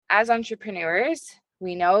as entrepreneurs,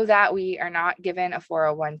 we know that we are not given a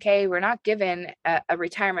 401k. We're not given a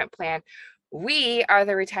retirement plan. We are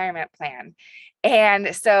the retirement plan.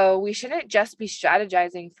 And so we shouldn't just be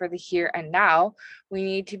strategizing for the here and now. We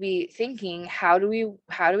need to be thinking, how do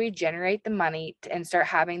we generate the money and start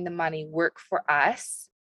having the money work for us?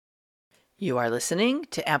 You are listening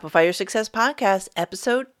to Amplify Your Success Podcast,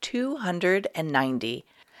 episode 290.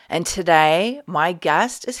 And today, my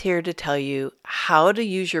guest is here to tell you how to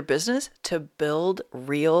use your business to build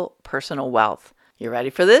real personal wealth. You ready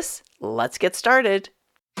for this? Let's get started.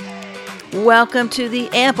 Welcome to the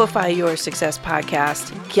Amplify Your Success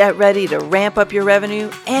Podcast. Get ready to ramp up your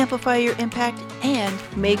revenue, amplify your impact, and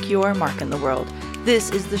make your mark in the world.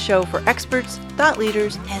 This is the show for experts, thought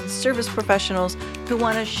leaders, and service professionals who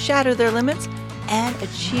want to shatter their limits and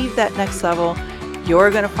achieve that next level.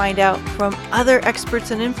 You're going to find out from other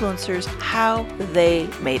experts and influencers how they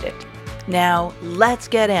made it. Now, let's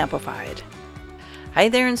get amplified. Hi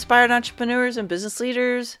there, inspired entrepreneurs and business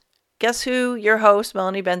leaders. Guess who? Your host,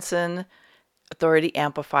 Melanie Benson, Authority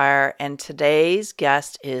Amplifier. And today's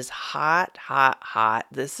guest is hot, hot, hot.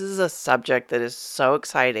 This is a subject that is so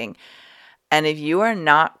exciting. And if you are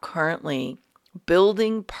not currently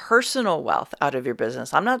building personal wealth out of your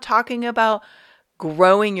business, I'm not talking about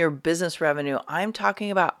growing your business revenue. I'm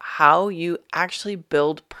talking about how you actually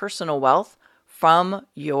build personal wealth from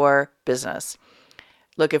your business.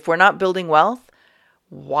 Look, if we're not building wealth,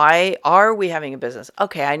 why are we having a business?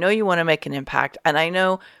 Okay, I know you want to make an impact. And I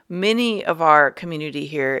know many of our community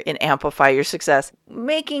here in Amplify Your Success,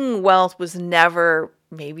 making wealth was never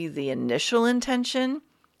maybe the initial intention.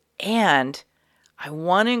 And I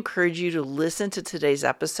want to encourage you to listen to today's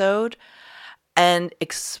episode and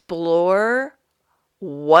explore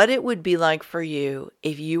what it would be like for you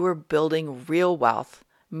if you were building real wealth,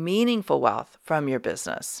 meaningful wealth from your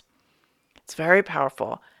business. It's very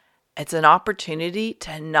powerful. It's an opportunity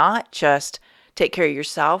to not just take care of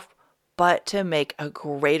yourself, but to make a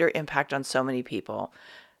greater impact on so many people.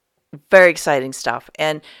 Very exciting stuff.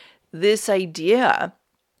 And this idea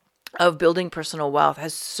of building personal wealth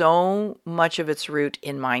has so much of its root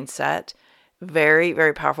in mindset. Very,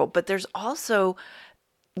 very powerful. But there's also,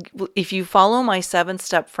 if you follow my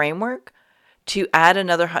 7-step framework to add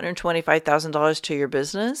another $125,000 to your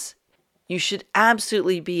business, you should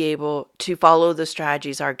absolutely be able to follow the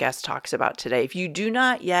strategies our guest talks about today. If you do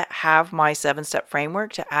not yet have my 7-step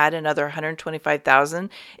framework to add another $125,000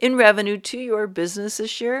 in revenue to your business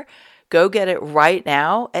this year, go get it right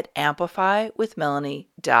now at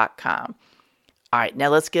amplifywithmelanie.com. All right, now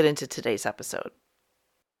let's get into today's episode.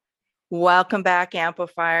 Welcome back,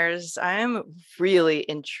 Amplifiers. I'm really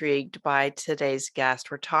intrigued by today's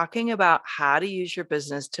guest. We're talking about how to use your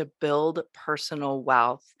business to build personal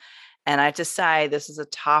wealth. And I have to say, this is a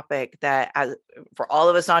topic that for all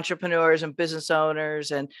of us entrepreneurs and business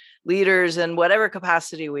owners and leaders in whatever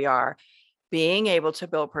capacity we are, being able to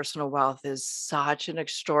build personal wealth is such an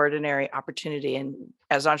extraordinary opportunity. And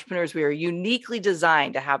as entrepreneurs, we are uniquely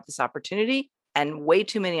designed to have this opportunity. And way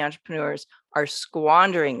too many entrepreneurs are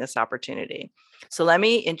squandering this opportunity. So let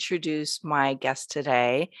me introduce my guest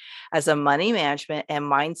today. As a money management and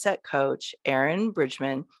mindset coach, Erin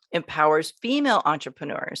Bridgman empowers female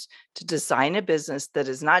entrepreneurs to design a business that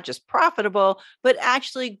is not just profitable, but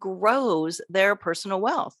actually grows their personal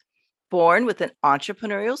wealth. Born with an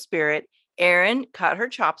entrepreneurial spirit, Erin cut her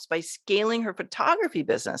chops by scaling her photography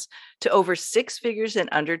business to over 6 figures in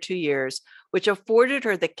under 2 years, which afforded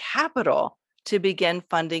her the capital to begin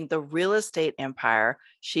funding the real estate empire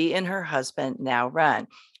she and her husband now run.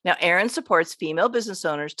 Now, Erin supports female business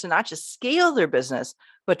owners to not just scale their business,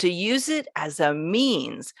 but to use it as a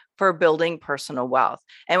means for building personal wealth.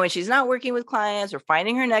 And when she's not working with clients or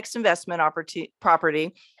finding her next investment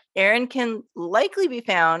property, Erin can likely be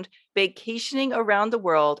found vacationing around the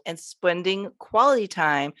world and spending quality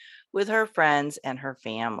time with her friends and her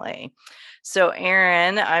family. So,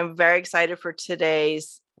 Erin, I'm very excited for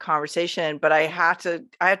today's conversation, but I have to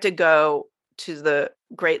go to the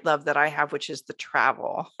great love that I have, which is the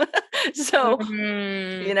travel. So,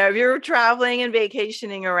 if you're traveling and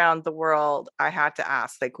vacationing around the world, I had to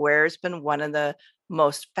ask, like, where's been one of the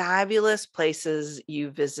most fabulous places you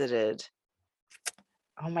visited?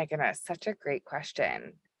 Oh my goodness, such a great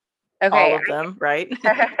question. All Okay. of them, right?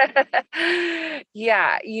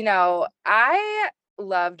 Yeah, I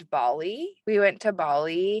loved Bali. We went to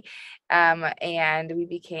Bali, and we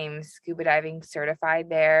became scuba diving certified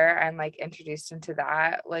there and like introduced into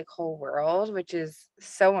that like whole world, which is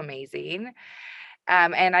so amazing.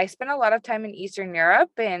 And I spent a lot of time in Eastern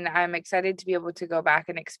Europe, and I'm excited to be able to go back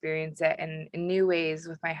and experience it in new ways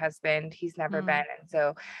with my husband. He's never been. And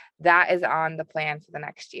so that is on the plan for the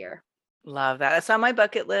next year. Love that. That's on my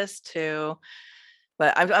bucket list too.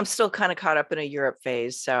 But I'm still kind of caught up in a Europe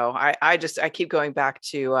phase. So I keep going back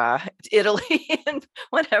to Italy and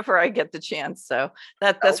whenever I get the chance. So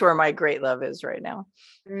that's where my great love is right now.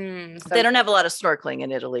 They don't have a lot of snorkeling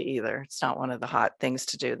in Italy either. It's not one of the hot things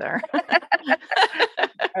to do there.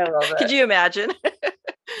 I love it. Could you imagine?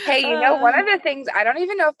 Hey, one of the things, I don't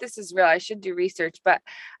even know if this is real, I should do research, but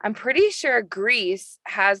I'm pretty sure Greece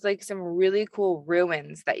has like some really cool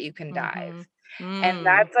ruins that you can dive. And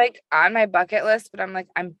that's like on my bucket list, but I'm like,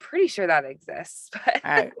 I'm pretty sure that exists. All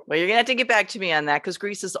right. Well, you're gonna have to get back to me on that because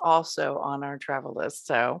Greece is also on our travel list.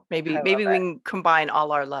 So maybe we can combine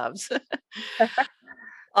all our loves.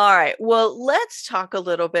 All right. Well, let's talk a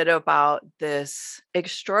little bit about this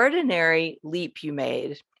extraordinary leap you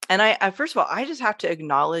made. And I first of all, I just have to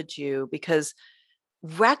acknowledge you because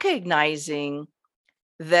recognizing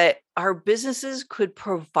that our businesses could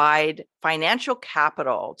provide financial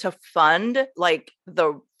capital to fund like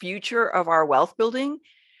the future of our wealth building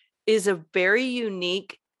is a very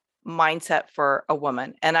unique mindset for a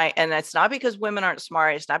woman. And it's not because women aren't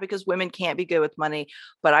smart. It's not because women can't be good with money,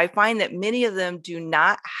 but I find that many of them do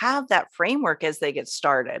not have that framework as they get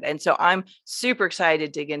started. And so I'm super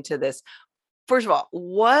excited to dig into this. First of all,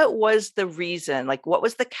 what was the reason? Like, what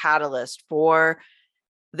was the catalyst for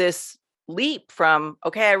this leap from,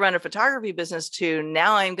 okay, I run a photography business to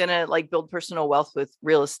now I'm going to like build personal wealth with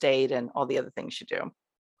real estate and all the other things you do?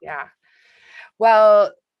 Yeah.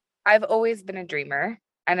 Well, I've always been a dreamer,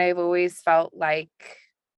 and I've always felt like,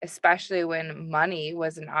 especially when money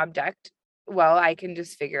was an object, well, I can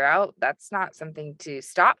just figure out that's not something to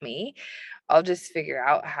stop me. I'll just figure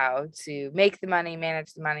out how to make the money,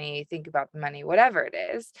 manage the money, think about the money, whatever it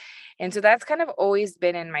is. And so that's kind of always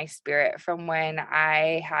been in my spirit from when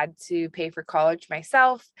I had to pay for college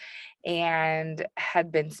myself and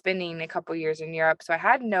had been spending a couple years in Europe. So I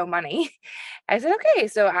had no money. I said, okay.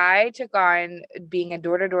 So I took on being a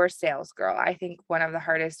door-to-door sales girl. I think one of the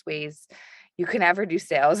hardest ways you can ever do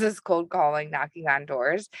sales is cold calling, knocking on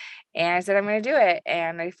doors. And I said, I'm going to do it.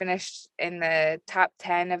 And I finished in the top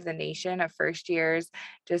 10 of the nation of first years,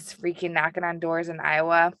 just freaking knocking on doors in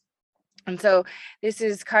Iowa. And so this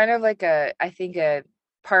is kind of like I think a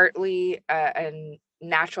partly a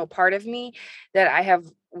natural part of me that I have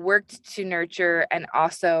worked to nurture. And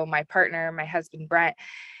also my partner, my husband, Brent,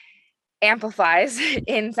 amplifies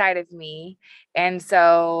inside of me. And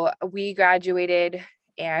so we graduated,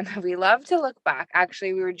 and we love to look back.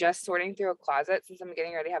 Actually, we were just sorting through a closet since I'm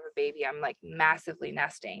getting ready to have a baby. I'm like massively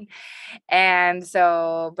nesting. And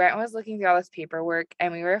so Brent was looking through all this paperwork,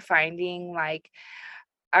 and we were finding like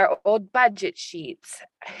our old budget sheets,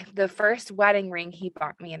 the first wedding ring he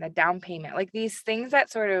bought me, and the down payment, like these things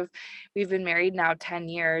that sort of, we've been married now 10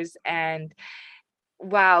 years. And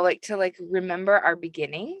wow, like to like remember our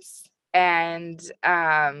beginnings and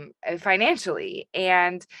financially.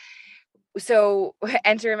 And so,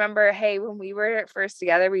 and to remember, hey, when we were first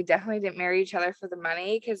together, we definitely didn't marry each other for the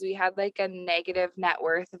money, because we had like a negative net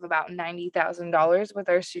worth of about $90,000 with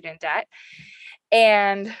our student debt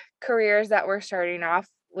and careers that were starting off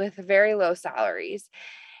with very low salaries.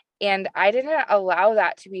 And I didn't allow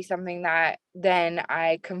that to be something that then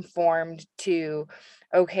I conformed to,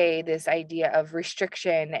 okay, this idea of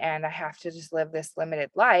restriction and I have to just live this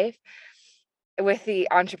limited life. With the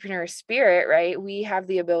entrepreneur spirit, right? We have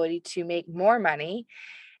the ability to make more money.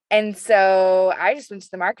 And so I just went to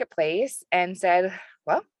the marketplace and said,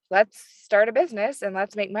 well, let's start a business and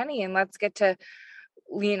let's make money and let's get to,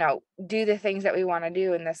 do the things that we want to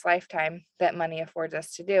do in this lifetime that money affords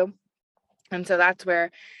us to do. And so that's where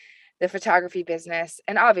the photography business,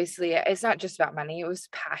 and obviously it's not just about money, it was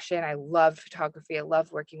passion. I loved photography. I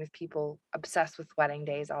loved working with people, obsessed with wedding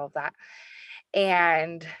days, all of that.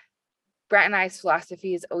 And Brent and I's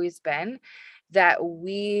philosophy has always been that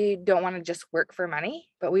we don't want to just work for money,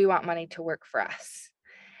 but we want money to work for us.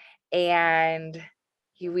 And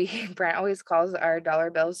Brent always calls our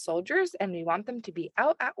dollar bills soldiers, and we want them to be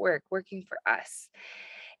out at work working for us.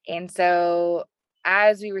 And so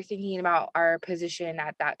as we were thinking about our position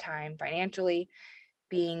at that time financially,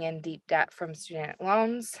 being in deep debt from student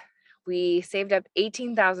loans, we saved up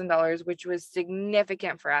 $18,000, which was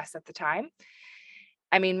significant for us at the time.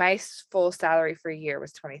 I mean, my full salary for a year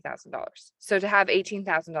was $20,000. So to have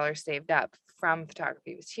 $18,000 saved up from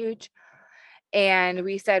photography was huge. And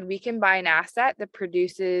we said we can buy an asset that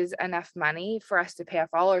produces enough money for us to pay off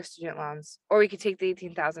all our student loans, or we could take the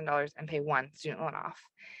 $18,000 and pay one student loan off.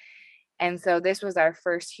 And so this was our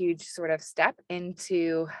first huge sort of step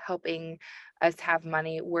into helping us have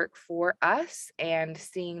money work for us and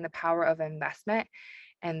seeing the power of investment.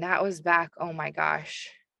 And that was back, oh my gosh,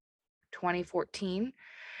 2014.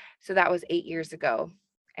 So that was 8 years ago.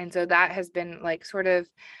 And so that has been like sort of,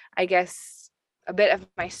 I guess, a bit of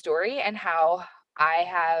my story and how I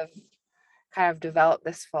have kind of developed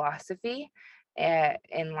this philosophy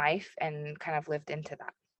in life and kind of lived into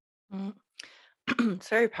that. Mm. It's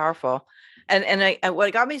very powerful. And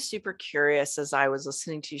what got me super curious as I was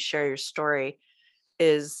listening to you share your story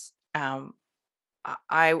is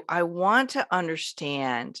I want to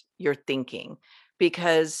understand your thinking,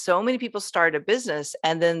 because so many people start a business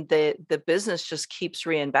and then the business just keeps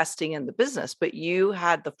reinvesting in the business, but you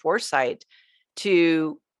had the foresight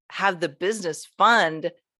to have the business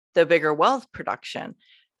fund the bigger wealth production.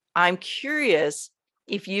 I'm curious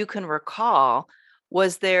if you can recall,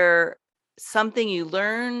 was there something you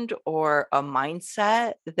learned or a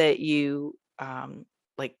mindset that you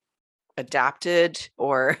like adapted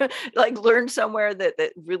or like learned somewhere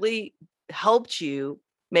that really helped you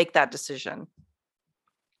make that decision?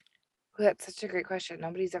 Well, that's such a great question.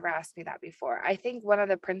 Nobody's ever asked me that before. I think one of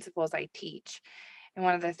the principles I teach and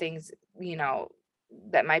one of the things,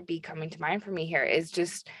 that might be coming to mind for me here is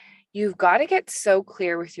just you've got to get so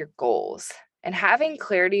clear with your goals and having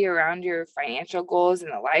clarity around your financial goals and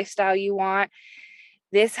the lifestyle you want.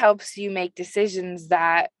 This helps you make decisions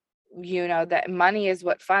that that money is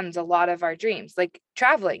what funds a lot of our dreams, like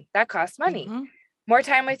traveling, that costs money. Mhm. More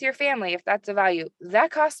time with your family, if that's a value, that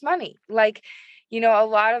costs money. Like, a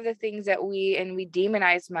lot of the things that we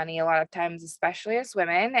demonize money a lot of times, especially as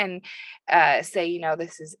women, and say,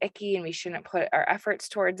 this is icky and we shouldn't put our efforts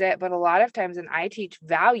towards it. But a lot of times, and I teach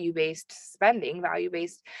value-based spending,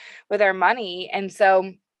 value-based with our money. And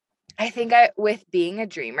so I think with being a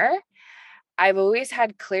dreamer, I've always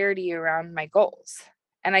had clarity around my goals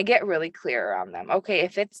and I get really clear around them. Okay,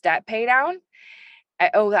 if it's debt pay down,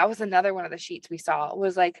 that was another one of the sheets we saw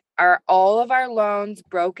was like, are all of our loans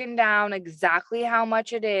broken down exactly how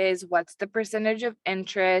much it is? What's the percentage of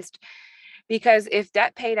interest? Because if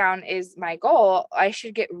debt pay down is my goal, I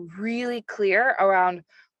should get really clear around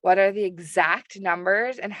what are the exact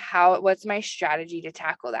numbers and what's my strategy to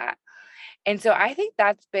tackle that. And so I think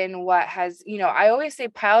that's been what has, I always say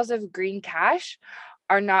piles of green cash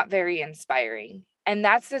are not very inspiring. And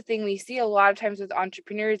that's the thing we see a lot of times with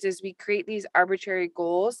entrepreneurs is we create these arbitrary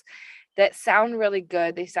goals that sound really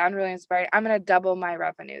good. They sound really inspiring. I'm going to double my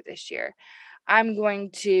revenue this year. I'm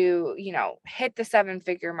going to, hit the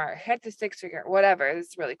 7-figure mark, hit the 6-figure, whatever.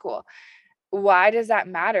 It's really cool. Why does that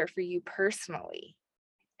matter for you personally?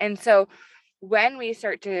 And so when we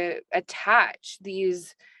start to attach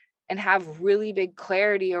these and have really big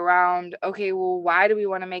clarity around, okay, well, why do we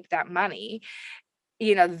want to make that money?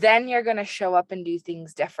 Then you're going to show up and do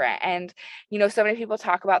things different. And, so many people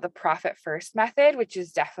talk about the profit first method, which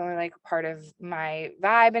is definitely like part of my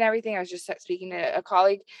vibe and everything. I was just speaking to a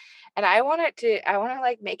colleague and I want to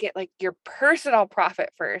like make it like your personal profit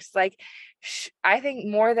first. Like, I think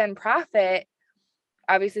more than profit,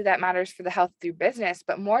 obviously that matters for the health through business,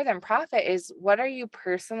 but more than profit is what are you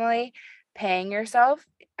personally paying yourself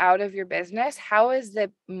out of your business? How is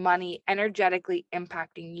the money energetically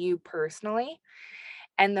impacting you personally?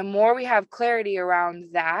 And the more we have clarity around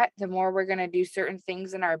that, the more we're going to do certain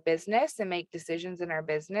things in our business and make decisions in our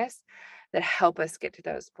business that help us get to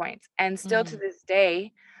those points. And still to Mm. this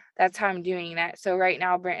day, that's how I'm doing that. So right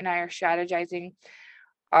now, Brent and I are strategizing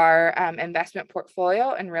our investment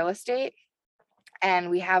portfolio in real estate.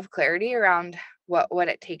 And we have clarity around what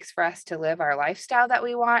it takes for us to live our lifestyle that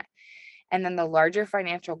we want. And then the larger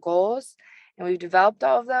financial goals, and we've developed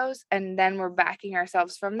all of those, and then we're backing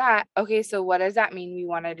ourselves from that. Okay, so what does that mean we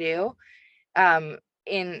want to do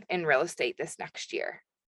in real estate this next year?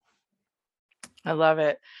 I love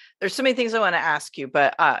it. There's so many things I want to ask you,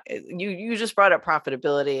 but you just brought up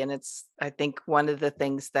profitability, and it's I think one of the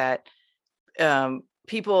things that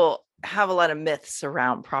people have a lot of myths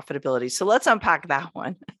around profitability. So let's unpack that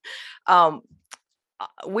one. Um,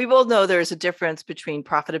 we both know there's a difference between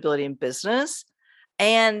profitability in business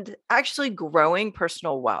and actually growing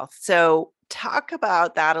personal wealth. So talk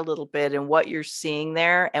about that a little bit and what you're seeing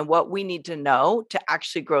there and what we need to know to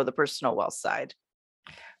actually grow the personal wealth side.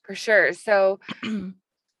 For sure. So,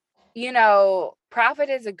 profit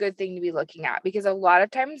is a good thing to be looking at because a lot of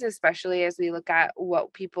times, especially as we look at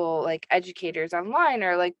what people like educators online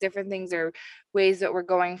or like different things or ways that we're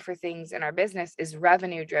going for things in our business is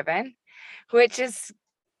revenue driven, which is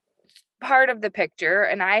part of the picture.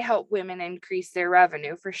 And I help women increase their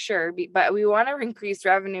revenue for sure. But we want to increase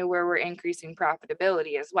revenue where we're increasing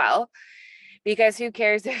profitability as well, because who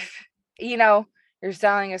cares you're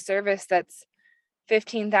selling a service that's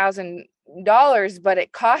 $15,000, but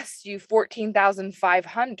it costs you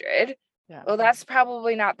 $14,500. Yeah. Well, that's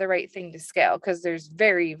probably not the right thing to scale, because there's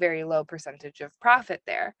very, very low percentage of profit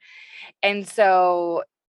there. And so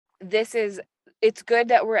it's good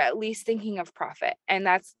that we're at least thinking of profit, and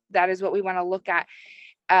that is what we want to look at.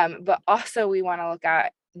 But also we want to look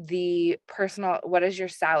at the personal, what is your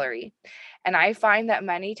salary? And I find that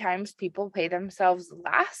many times people pay themselves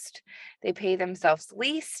last, they pay themselves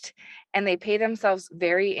least, and they pay themselves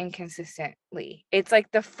very inconsistently. It's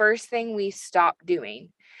like the first thing we stop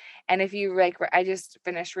doing. And if you like, I just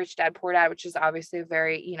finished Rich Dad Poor Dad, which is obviously a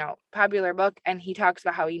very, popular book. And he talks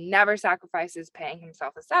about how he never sacrifices paying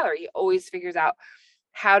himself a salary. He always figures out,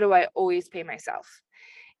 how do I always pay myself?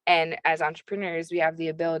 And as entrepreneurs, we have the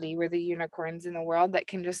ability, we're the unicorns in the world that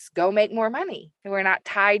can just go make more money. And we're not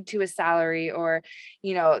tied to a salary or,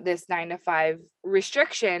 this 9 to 5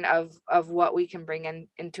 restriction of what we can bring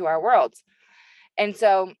into our worlds. And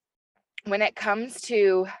so when it comes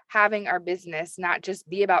to having our business not just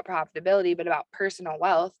be about profitability, but about personal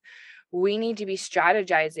wealth, we need to be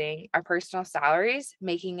strategizing our personal salaries,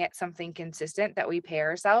 making it something consistent that we pay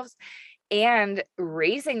ourselves, and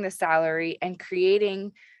raising the salary and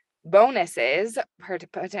creating bonuses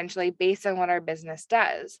potentially based on what our business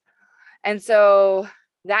does. And so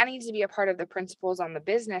that needs to be a part of the principles on the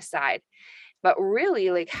business side. But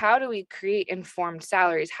really, like, how do we create informed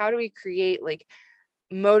salaries? How do we create like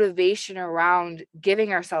motivation around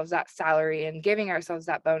giving ourselves that salary and giving ourselves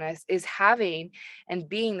that bonus? Is having and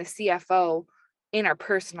being the CFO in our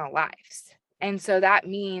personal lives. And so that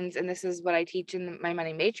means, and this is what I teach in my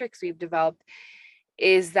money matrix we've developed,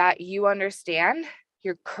 is that you understand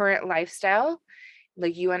your current lifestyle,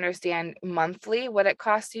 like you understand monthly what it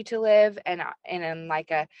costs you to live, and in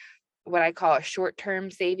like what I call a short-term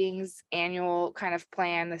savings annual kind of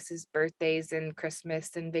plan. This is birthdays and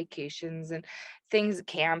Christmas and vacations and things,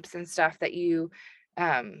 camps and stuff that you,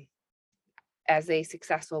 as a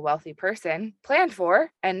successful, wealthy person, plan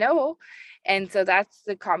for and know. And so that's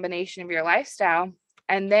the combination of your lifestyle.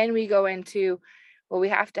 And then we go into, well, we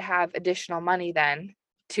have to have additional money then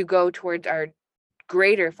to go towards our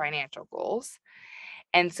greater financial goals.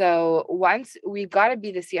 And so once we've got to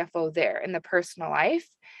be the CFO there in the personal life,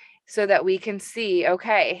 so that we can see,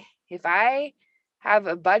 okay, if I have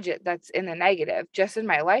a budget that's in the negative just in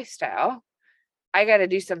my lifestyle, I got to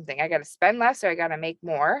do something. I got to spend less or I got to make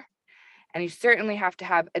more. And you certainly have to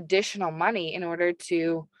have additional money in order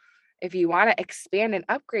to, if you want to expand and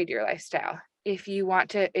upgrade your lifestyle, if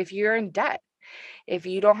you're in debt, if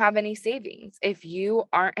you don't have any savings, if you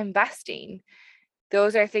aren't investing,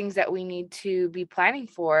 those are things that we need to be planning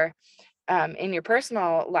for in your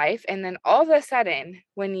personal life. And then all of a sudden,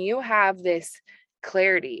 when you have this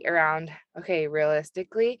clarity around, okay,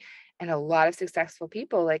 realistically, and a lot of successful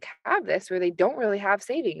people like have this where they don't really have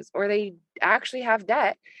savings or they actually have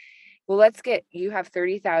debt. Well, you have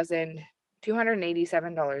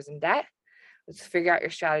 $30,287 in debt. Let's figure out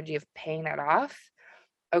your strategy of paying that off.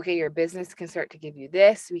 Okay, your business can start to give you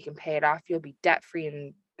this. We can pay it off. You'll be debt free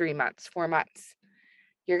in 3 months, 4 months.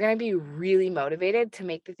 You're going to be really motivated to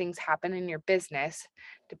make the things happen in your business,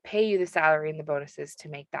 to pay you the salary and the bonuses to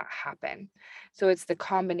make that happen. So it's the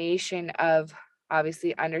combination of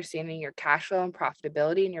obviously understanding your cash flow and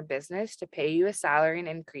profitability in your business to pay you a salary and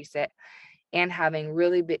increase it, and having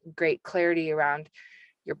really great clarity around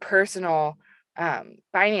your personal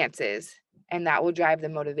finances. And that will drive the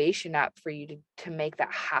motivation up for you to make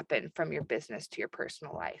that happen from your business to your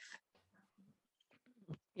personal life.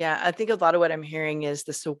 Yeah, I think a lot of what I'm hearing is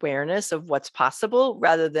this awareness of what's possible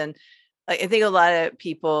rather than, I think a lot of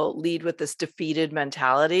people lead with this defeated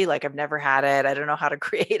mentality, like I've never had it, I don't know how to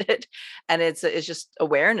create it. And it's just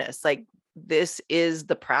awareness, like this is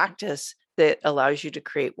the practice that allows you to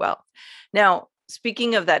create wealth. Now,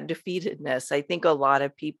 speaking of that defeatedness, I think a lot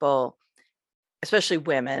of people, especially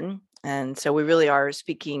women, and so we really are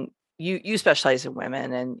speaking, you specialize in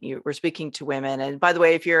women and we're speaking to women. And by the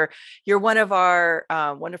way, if you're one of our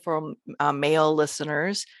wonderful male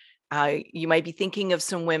listeners, you might be thinking of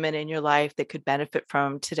some women in your life that could benefit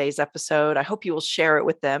from today's episode. I hope you will share it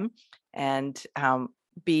with them and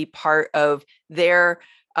be part of their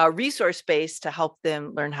resource base to help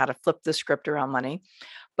them learn how to flip the script around money.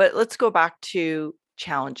 But let's go back to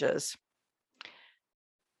challenges.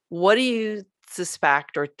 What do you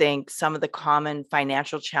suspect or think some of the common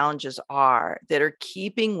financial challenges are that are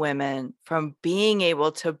keeping women from being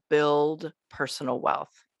able to build personal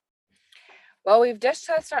wealth? Well, we've touched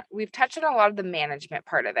on a lot of the management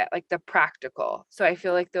part of it, like the practical. So I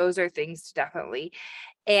feel like those are things to definitely.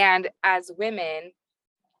 And as women,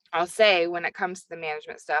 I'll say when it comes to the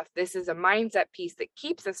management stuff, this is a mindset piece that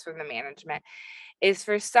keeps us from the management, is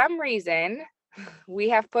for some reason we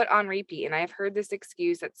have put on repeat. And I've heard this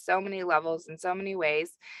excuse at so many levels in so many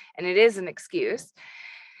ways, and it is an excuse.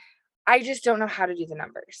 I just don't know how to do the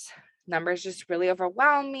numbers. Numbers just really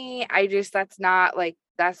overwhelm me. That's not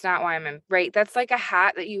why I'm in, right? That's like a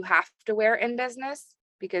hat that you have to wear in business,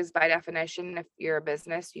 because by definition, if you're a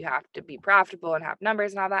business, you have to be profitable and have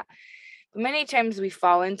numbers and all that. But many times we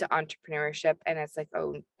fall into entrepreneurship and it's like,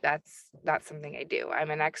 oh, that's something I do. I'm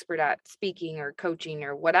an expert at speaking or coaching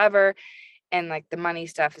or whatever. And like the money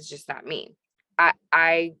stuff is just not me.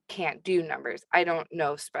 I can't do numbers. I don't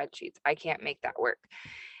know spreadsheets. I can't make that work.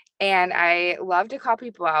 And I love to call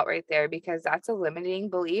people out right there, because that's a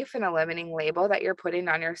limiting belief and a limiting label that you're putting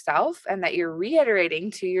on yourself and that you're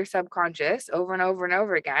reiterating to your subconscious over and over and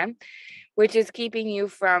over again, which is keeping you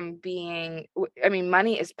from being,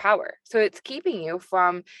 money is power. So it's keeping you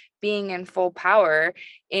from being in full power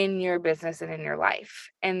in your business and in your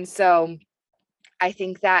life. And so I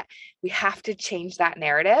think that we have to change that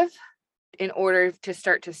narrative in order to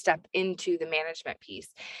start to step into the management piece.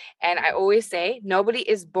 And I always say, nobody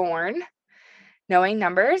is born knowing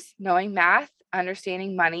numbers, knowing math,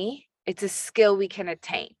 understanding money. It's a skill we can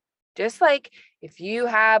attain. Just like if you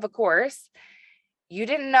have a course, you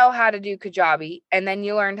didn't know how to do Kajabi and then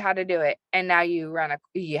you learned how to do it, and now you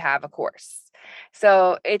have a course.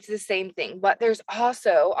 So it's the same thing, but there's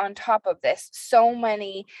also on top of this so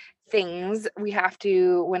many things we have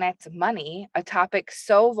to, when it's money, a topic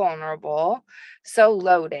so vulnerable, so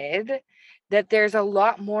loaded, that there's a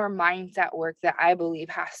lot more mindset work that I believe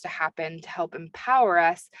has to happen to help empower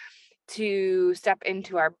us to step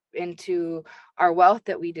into our wealth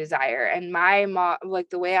that we desire. And like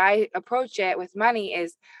the way I approach it with money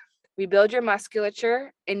is, we build your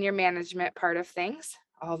musculature in your management part of things.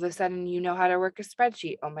 All of a sudden, you know how to work a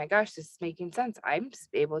spreadsheet. Oh my gosh, this is making sense. I'm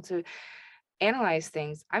able to analyze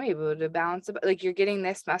things. I'm able to balance it. Like, you're getting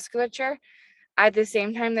this musculature at the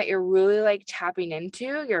same time that you're really like tapping into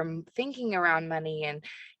your thinking around money and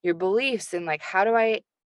your beliefs, and like, how do I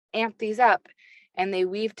amp these up? And they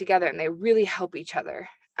weave together and they really help each other.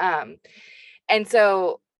 And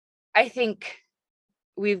so I think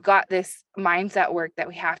we've got this mindset work that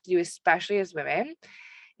we have to do, especially as women.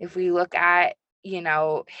 If we look at,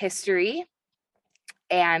 history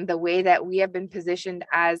and the way that we have been positioned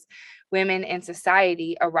as women in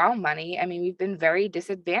society around money, we've been very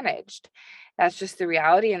disadvantaged. That's just the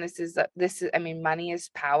reality. And this is, money is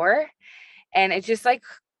power. And it just like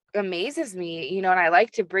amazes me, and I like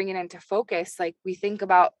to bring it into focus. Like, we think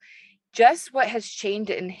about just what has changed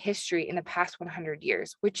in history in the past 100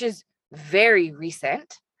 years, which is very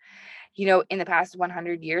recent. In the past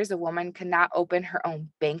 100 years, a woman could not open her own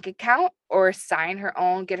bank account or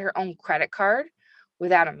get her own credit card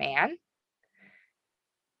without a man.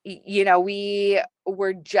 We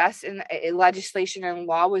were just in legislation and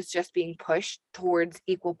law was just being pushed towards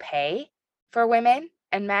equal pay for women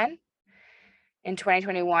and men. In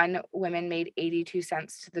 2021, women made 82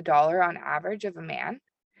 cents to the dollar on average of a man.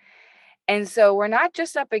 And so we're not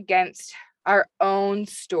just up against our own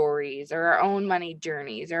stories or our own money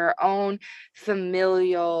journeys or our own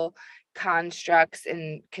familial constructs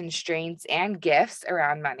and constraints and gifts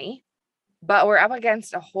around money, but we're up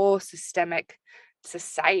against a whole systemic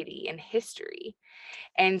society and history.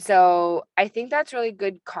 And so I think that's really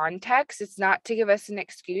good context. It's not to give us an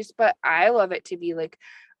excuse, but I love it to be like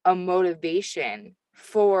a motivation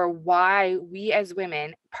for why we as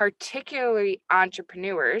women, particularly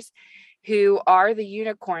entrepreneurs, who are the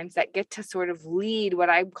unicorns that get to sort of lead what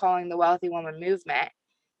I'm calling the wealthy woman movement,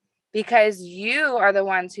 because you are the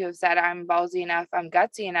ones who have said, I'm ballsy enough, I'm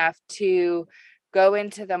gutsy enough to go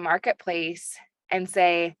into the marketplace and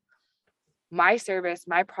say, my service,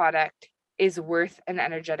 my product is worth an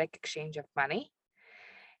energetic exchange of money.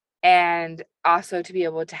 And also to be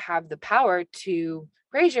able to have the power to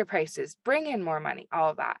raise your prices, bring in more money,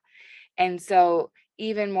 all of that. And so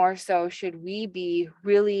even more so should we be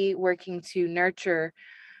really working to nurture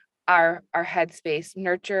our headspace,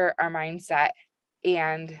 nurture our mindset,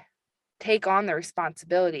 and take on the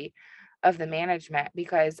responsibility of the management,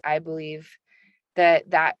 because I believe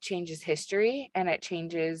that changes history, and it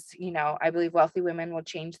changes, I believe wealthy women will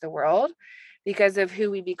change the world because of who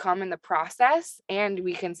we become in the process. And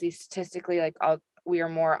we can see statistically, like, we are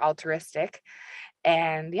more altruistic.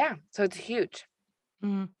 And yeah, so it's huge.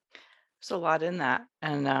 There's a lot in that.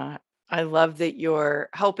 And I love that you're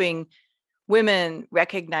helping women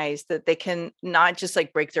recognize that they can not just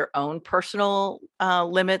like break their own personal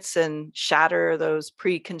limits and shatter those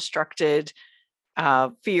pre-constructed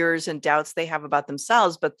fears and doubts they have about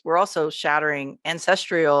themselves, but we're also shattering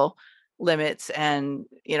ancestral limits and,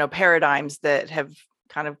 paradigms that have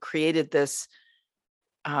kind of created this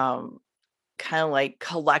kind of like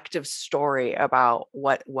collective story about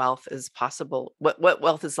what wealth is possible, what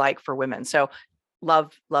wealth is like for women. So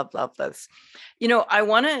love, love, love this. I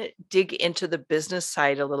want to dig into the business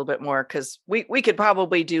side a little bit more, because we could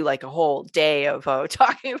probably do like a whole day of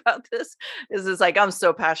talking about this. This is like, I'm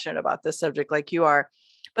so passionate about this subject like you are.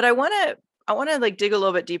 But I want to like dig a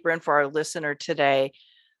little bit deeper in for our listener today.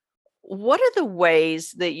 What are the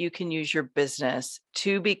ways that you can use your business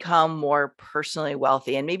to become more personally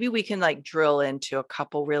wealthy? And maybe we can like drill into a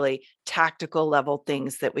couple really tactical level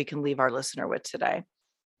things that we can leave our listener with today.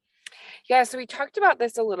 Yeah, so we talked about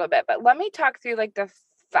this a little bit, but let me talk through like the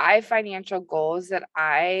 5 financial goals that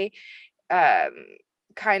I um,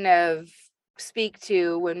 kind of speak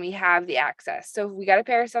to when we have the access. So we got to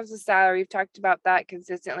pay ourselves a salary. We've talked about that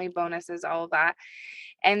consistently, bonuses, all of that.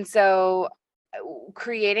 And so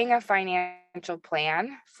creating a financial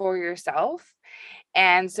plan for yourself.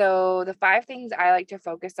 And so the 5 things I like to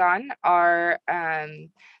focus on are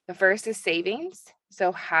the first is savings.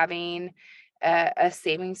 So having a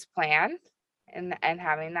savings plan and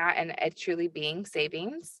having that and it truly being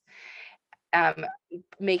savings. Um,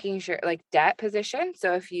 Making sure like debt position.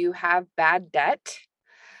 So if you have bad debt,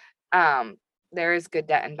 um, there is good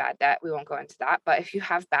debt and bad debt. We won't go into that. But if you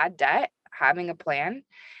have bad debt, having a plan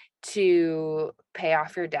to pay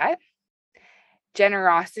off your debt.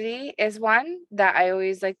 Generosity is one that I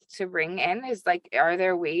always like to bring in is like, are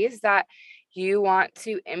there ways that you want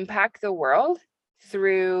to impact the world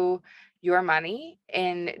through your money,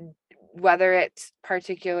 and whether it's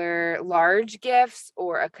particular large gifts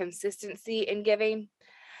or a consistency in giving?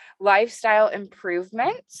 Lifestyle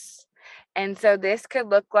improvements. And so this could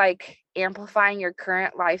look like amplifying your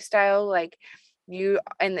current lifestyle, like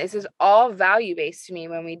and this is all value based to me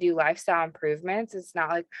when we do lifestyle improvements. It's not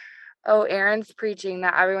like, oh, Erin's preaching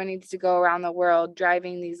that everyone needs to go around the world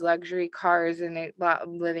driving these luxury cars and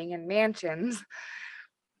living in mansions.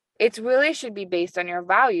 It really should be based on your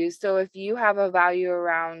values. So if you have a value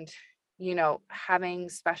around, having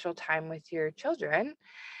special time with your children,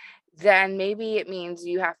 then maybe it means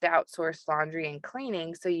you have to outsource laundry and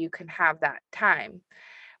cleaning so you can have that time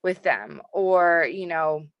with them. Or,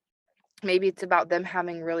 maybe it's about them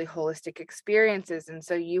having really holistic experiences. And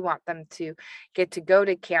so you want them to get to go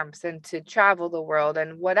to camps and to travel the world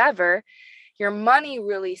and whatever. Your money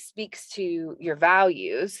really speaks to your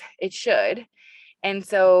values. It should. And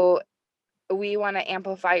so we want to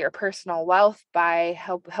amplify your personal wealth by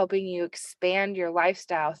helping you expand your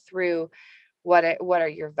lifestyle through what are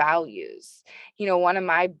your values. One of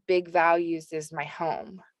my big values is my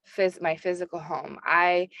home, my physical home.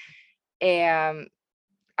 I am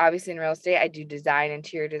obviously in real estate. I do design,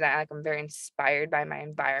 interior design. Like, I'm very inspired by my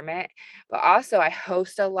environment, but also I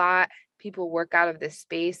host a lot. People work out of this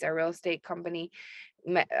space. Our real estate company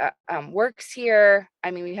works here. I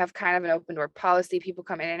mean, we have kind of an open door policy. People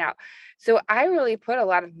come in and out. So I really put a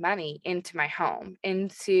lot of money into my home,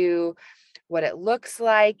 into what it looks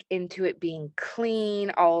like, into it being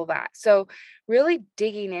clean, all of that. So really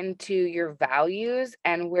digging into your values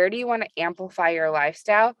and where do you want to amplify your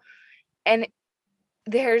lifestyle. And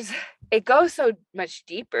it goes so much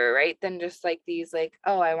deeper, right? Than just like these, like,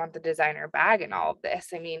 oh, I want the designer bag and all of this.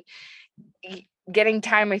 I mean, getting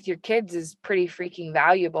time with your kids is pretty freaking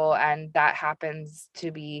valuable. And that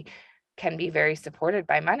can be very supported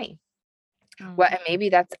by money. And maybe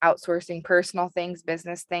that's outsourcing personal things,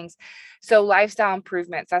 business things. So lifestyle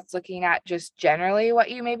improvements, that's looking at just generally what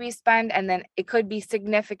you maybe spend. And then it could be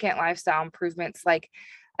significant lifestyle improvements like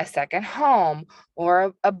a second home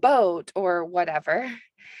or a boat or whatever,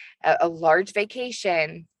 a large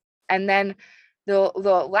vacation. And then the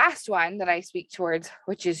last one that I speak towards,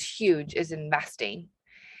 which is huge, is investing.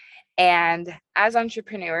 And as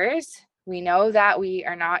entrepreneurs, we know that we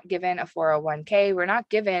are not given a 401k. We're not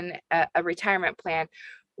given a retirement plan.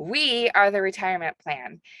 We are the retirement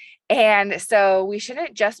plan. And so we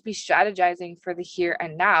shouldn't just be strategizing for the here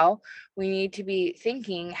and now. We need to be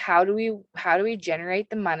thinking, how do we generate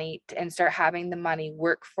the money and start having the money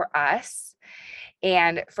work for us?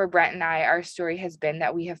 And for Brent and I, our story has been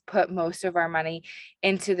that we have put most of our money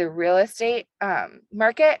into the real estate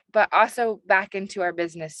market, but also back into our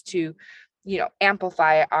business to,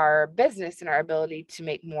 amplify our business and our ability to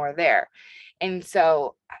make more there. And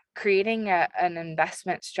so creating an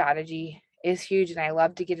investment strategy is huge. And I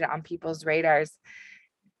love to get it on people's radars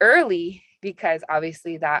early, because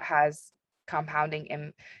obviously that has compounding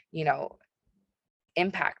and,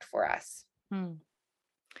 impact for us.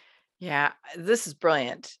 Yeah, this is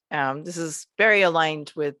brilliant. This is very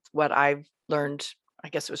aligned with what I've learned, I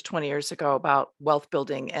guess it was 20 years ago, about wealth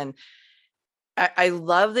building. And I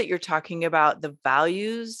love that you're talking about the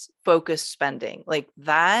values focused spending. Like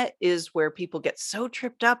that is where people get so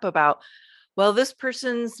tripped up about, well, this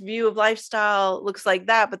person's view of lifestyle looks like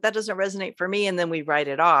that, but that doesn't resonate for me. And then we write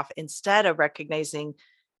it off instead of recognizing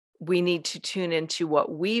we need to tune into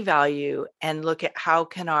what we value and look at how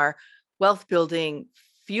can our wealth building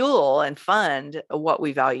fuel and fund what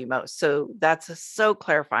we value most. So that's so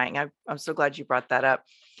clarifying. I'm so glad you brought that up.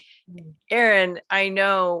 Mm. Erin, I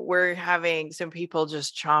know we're having some people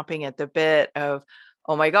just chomping at the bit of,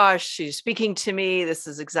 oh my gosh, she's speaking to me. This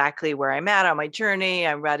is exactly where I'm at on my journey.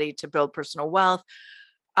 I'm ready to build personal wealth.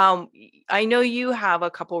 I know you have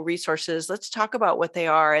a couple resources. Let's talk about what they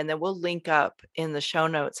are, and then we'll link up in the show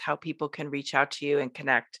notes how people can reach out to you and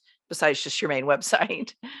connect besides just your main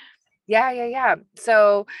website. Yeah.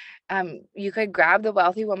 So you could grab the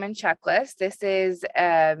Wealthy Woman Checklist. This is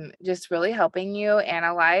just really helping you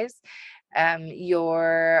analyze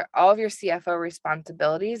your all of your CFO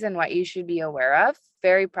responsibilities and what you should be aware of.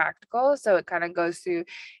 Very practical. So it kind of goes through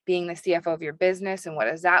being the CFO of your business and what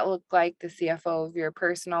does that look like, the CFO of your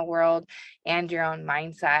personal world and your own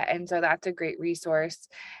mindset. And so that's a great resource.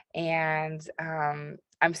 And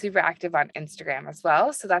I'm super active on Instagram as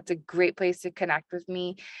well. So that's a great place to connect with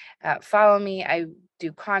me. Follow me. I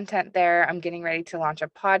do content there. I'm getting ready to launch a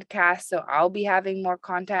podcast. So I'll be having more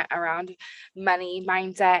content around money,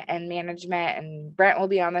 mindset, and management. And Brent will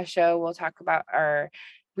be on the show. We'll talk about our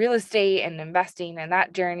real estate and investing and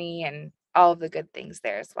that journey and all of the good things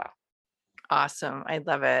there as well. Awesome. I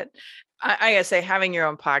love it. I gotta say, having your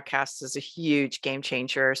own podcast is a huge game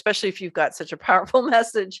changer, especially if you've got such a powerful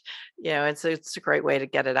message. It's a great way to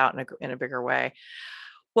get it out in a bigger way.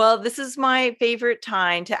 Well, this is my favorite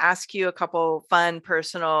time to ask you a couple fun,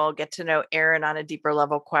 personal, get to know Erin on a deeper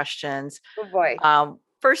level questions. Oh boy.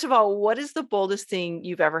 First of all, what is the boldest thing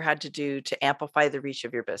you've ever had to do to amplify the reach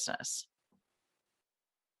of your business?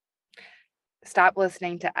 Stop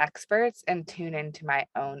listening to experts and tune into my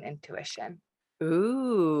own intuition.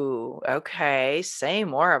 Ooh, okay. Say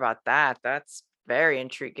more about that. That's very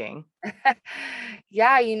intriguing.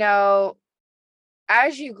 Yeah,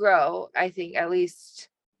 as you grow, I think at least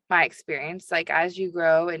my experience, like as you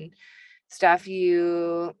grow and stuff,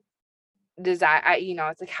 you desire,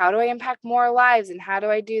 it's like, how do I impact more lives and how do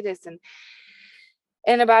I do this?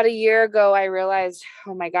 And about a year ago, I realized,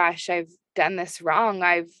 oh my gosh, I've done this wrong.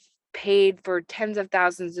 I've paid for tens of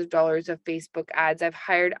thousands of dollars of Facebook ads. I've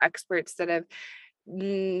hired experts that have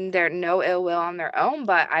they're no ill will on their own,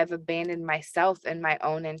 but I've abandoned myself and my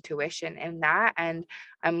own intuition in that. And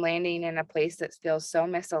I'm landing in a place that feels so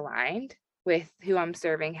misaligned with who I'm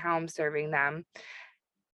serving, how I'm serving them,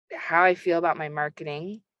 how I feel about my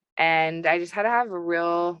marketing. And I just had to have a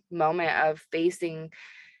real moment of facing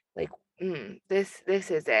like, this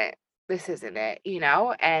isn't it,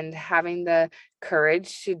 and having the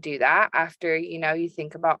courage to do that after, you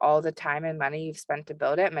think about all the time and money you've spent to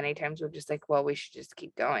build it. Many times we're just like, well, we should just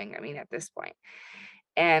keep going. I mean, at this point.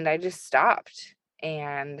 And I just stopped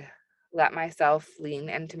and let myself lean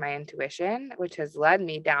into my intuition, which has led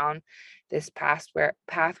me down this path where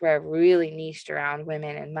I've really niched around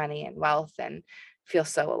women and money and wealth and feel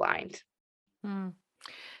so aligned. Hmm.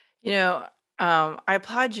 You know, I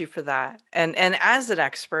applaud you for that. And as an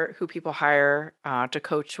expert who people hire to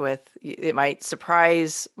coach with, it might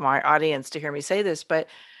surprise my audience to hear me say this, but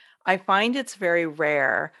I find it's very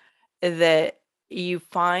rare that you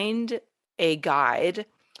find a guide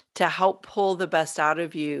to help pull the best out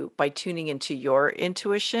of you by tuning into your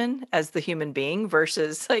intuition as the human being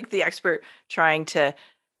versus like the expert trying to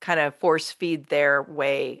kind of force feed their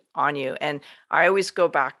way on you. And I always go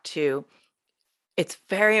back to it's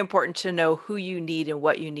very important to know who you need and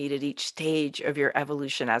what you need at each stage of your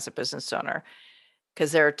evolution as a business owner.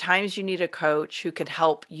 Because there are times you need a coach who can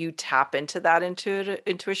help you tap into that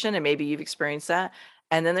intuition, and maybe you've experienced that.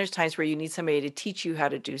 And then there's times where you need somebody to teach you how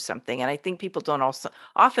to do something. And I think people don't also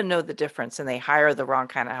often know the difference and they hire the wrong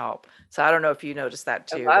kind of help. So I don't know if you noticed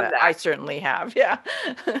that I too, love but I that. certainly have. Yeah.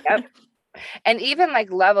 Yep. And even like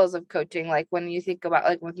levels of coaching, like when you think about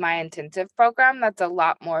like with my intensive program, that's a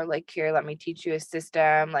lot more like, here, let me teach you a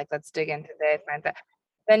system, like let's dig into this and that.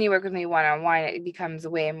 Then you work with me one-on-one, it becomes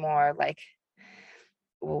way more like,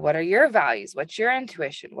 well, what are your values? What's your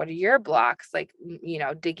intuition? What are your blocks? Like,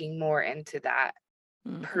 digging more into that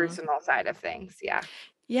Mhm. personal side of things. Yeah.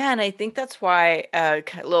 Yeah, and I think that's why a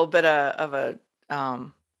little bit of a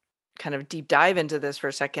kind of deep dive into this for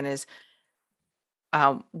a second is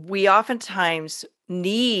we oftentimes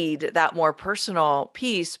need that more personal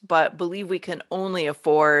piece, but believe we can only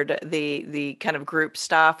afford the kind of group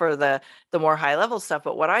stuff or the more high level stuff.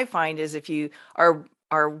 But what I find is if you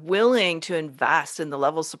are willing to invest in the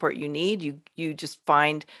level of support you need, you just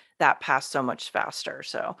find that path so much faster.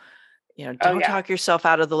 So, don't talk yourself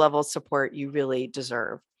out of the level of support you really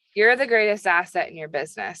deserve. You're the greatest asset in your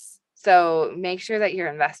business. So make sure that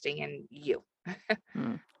you're investing in you.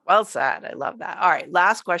 Well said. I love that. All right.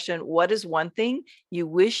 Last question. What is one thing you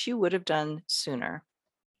wish you would have done sooner?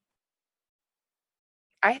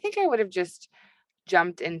 I think I would have just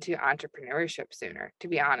jumped into entrepreneurship sooner, to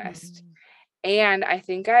be honest. And I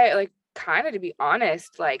think to be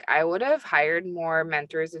honest, I would have hired more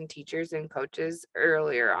mentors and teachers and coaches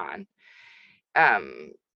earlier on.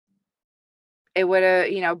 It would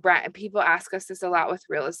have, people ask us this a lot with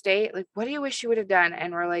real estate. Like, what do you wish you would have done?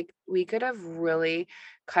 And we're like, we could have really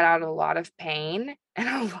cut out a lot of pain and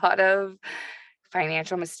a lot of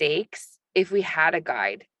financial mistakes if we had a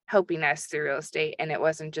guide helping us through real estate and it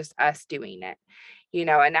wasn't just us doing it,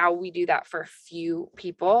 and now we do that for a few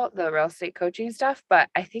people, the real estate coaching stuff, but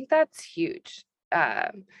I think that's huge.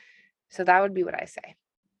 So that would be what I say.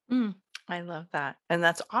 I love that. And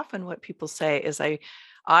that's often what people say is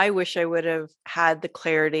I wish I would have had the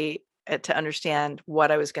clarity to understand what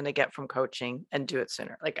I was going to get from coaching and do it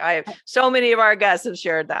sooner. Like so many of our guests have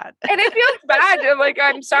shared that. And it feels bad.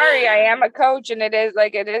 I'm sorry, I am a coach and it is,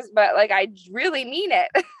 but I really mean it.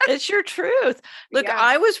 It's your truth. Look, yeah.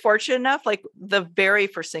 I was fortunate enough, the very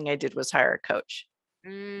first thing I did was hire a coach,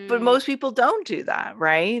 but most people don't do that.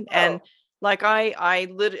 Right. Oh. And I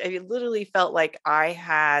literally felt like I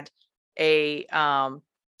had the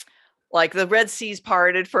Red Seas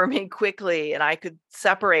parted for me quickly and I could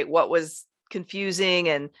separate what was confusing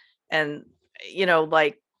and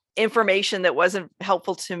information that wasn't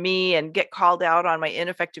helpful to me and get called out on my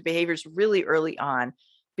ineffective behaviors really early on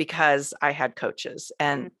because I had coaches.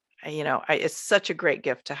 And, it's such a great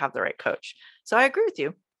gift to have the right coach. So I agree with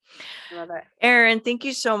you. Love it. Erin, thank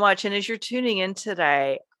you so much. And as you're tuning in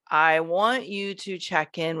today, I want you to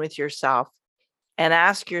check in with yourself and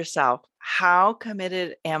ask yourself, how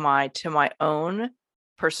committed am I to my own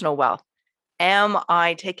personal wealth? Am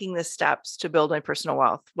I taking the steps to build my personal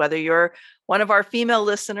wealth? Whether you're one of our female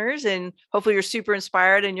listeners and hopefully you're super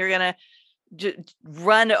inspired and you're going to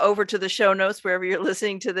run over to the show notes wherever you're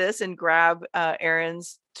listening to this and grab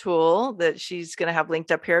Erin's tool that she's going to have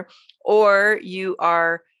linked up here, or you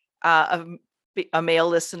are a male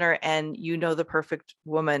listener and the perfect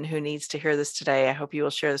woman who needs to hear this today. I hope you will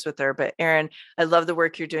share this with her. But Erin, I love the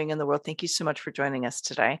work you're doing in the world. Thank you so much for joining us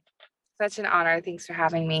today. Such an honor. Thanks for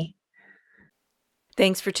having me.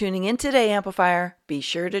 Thanks for tuning in today, Amplifier. Be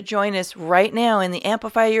sure to join us right now in the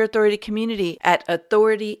Amplify Your Authority community at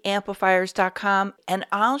authorityamplifiers.com, and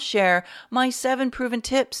I'll share my 7 proven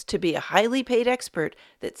tips to be a highly paid expert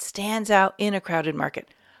that stands out in a crowded market.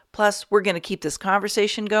 Plus, we're going to keep this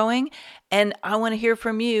conversation going, and I want to hear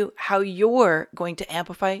from you how you're going to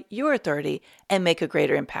amplify your authority and make a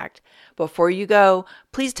greater impact. Before you go,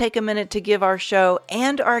 please take a minute to give our show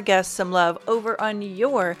and our guests some love over on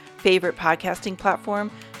your favorite podcasting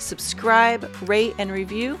platform. Subscribe, rate, and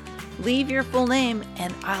review. Leave your full name,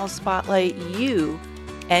 and I'll spotlight you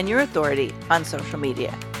and your authority on social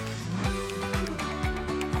media.